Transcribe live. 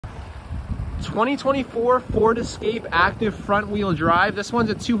2024 Ford Escape active front wheel drive. This one's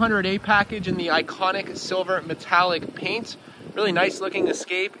a 200A package in the iconic silver metallic paint. Really nice looking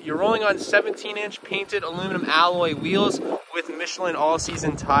Escape. You're rolling on 17-inch painted aluminum alloy wheels with Michelin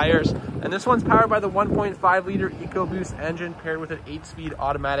all-season tires. And this one's powered by the 1.5 liter EcoBoost engine paired with an 8-speed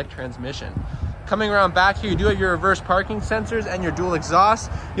automatic transmission. Coming around back here, you do have your reverse parking sensors and your dual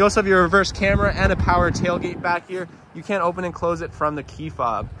exhaust. You also have your reverse camera and a power tailgate back here. You can open and close it from the key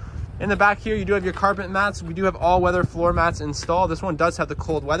fob. In the back here, you do have your carpet mats. We do have all-weather floor mats installed. This one does have the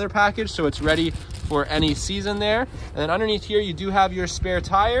cold weather package, so it's ready for any season there. And then underneath here, you do have your spare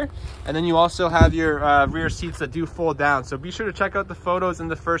tire. And then you also have your rear seats that do fold down. So be sure to check out the photos in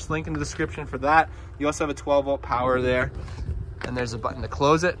the first link in the description for that. You also have a 12-volt power there. And there's a button to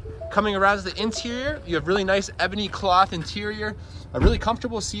close it. Coming around to the interior, you have really nice ebony cloth interior, really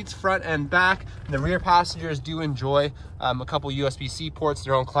comfortable seats front and back. And the rear passengers do enjoy a couple USB-C ports,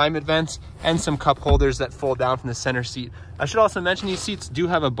 their own climate vents, and some cup holders that fold down from the center seat. I should also mention these seats do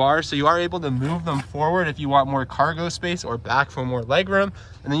have a bar, so you are able to move them forward if you want more cargo space or back for more legroom.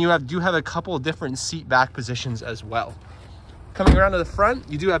 And then you do have a couple different seat back positions as well. Coming around to the front,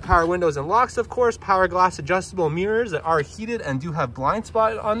 you do have power windows and locks, of course, power glass adjustable mirrors that are heated and do have blind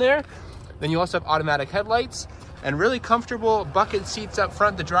spot on there. Then you also have automatic headlights and really comfortable bucket seats up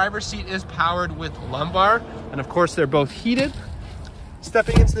front. The driver's seat is powered with lumbar, and of course, they're both heated.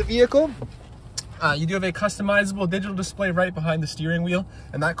 Stepping into the vehicle, you do have a customizable digital display right behind the steering wheel,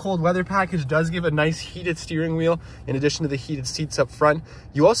 and that cold weather package does give a nice heated steering wheel in addition to the heated seats up front.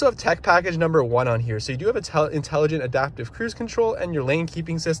 You also have tech package number 1 on here, so you do have intelligent adaptive cruise control and your lane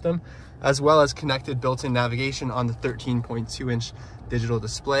keeping system, as well as connected built-in navigation on the 13.2-inch digital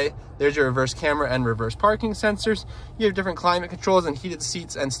display. There's your reverse camera and reverse parking sensors. You have different climate controls and heated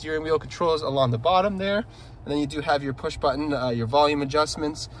seats and steering wheel controls along the bottom there. And then you do have your push button, your volume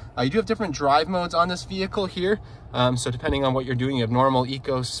adjustments. You do have different drive modes on this vehicle here. So depending on what you're doing, you have normal,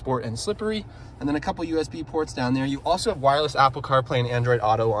 eco, sport, and slippery. And then a couple USB ports down there. You also have wireless Apple CarPlay and Android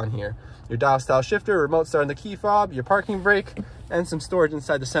Auto on here. Your dial style shifter, remote start on the key fob, your parking brake, and some storage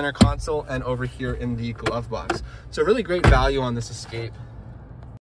inside the center console and over here in the glove box. So really great value on this Escape.